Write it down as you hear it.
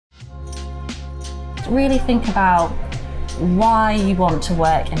Really think about why you want to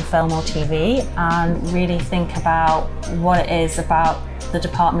work in film or TV, and really think about what it is about the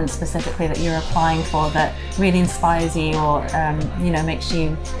department specifically that you're applying for that really inspires you, or makes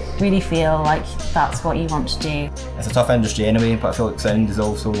you really feel like that's what you want to do. It's a tough industry anyway, but I feel like sound is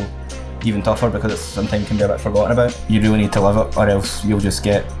also even tougher because it sometimes can be a bit forgotten about. You really need to live it, or else you'll just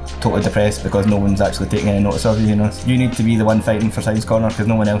get totally depressed because no one's actually taking any notice of you, You need to be the one fighting for Science Corner because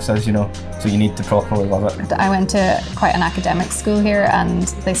no one else is, so you need to properly love it. I went to quite an academic school here, and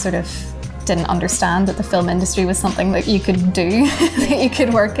they sort of didn't understand that the film industry was something that you could do, that you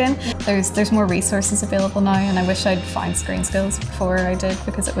could work in. There's more resources available now, and I wish I'd found ScreenSkills before I did,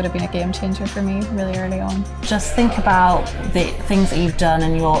 because it would have been a game changer for me really early on. Just think about the things that you've done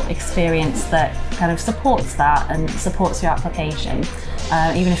and your experience that kind of supports that and supports your application.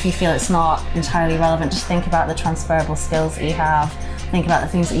 Even if you feel it's not entirely relevant, just think about the transferable skills that you have. Think about the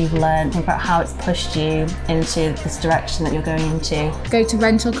things that you've learned, think about how it's pushed you into this direction that you're going into. Go to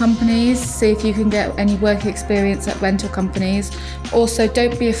rental companies, see if you can get any work experience at rental companies. Also,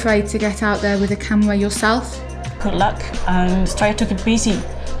 don't be afraid to get out there with a camera yourself. Good luck, and try to keep busy.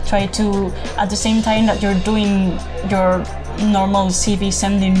 Try to, at the same time that you're doing your normal CV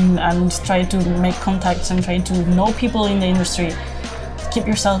sending, and try to make contacts and try to know people in the industry. Keep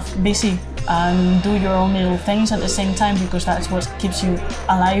yourself busy and do your own little things at the same time, because that's what keeps you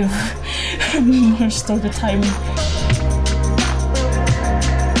alive most of the time.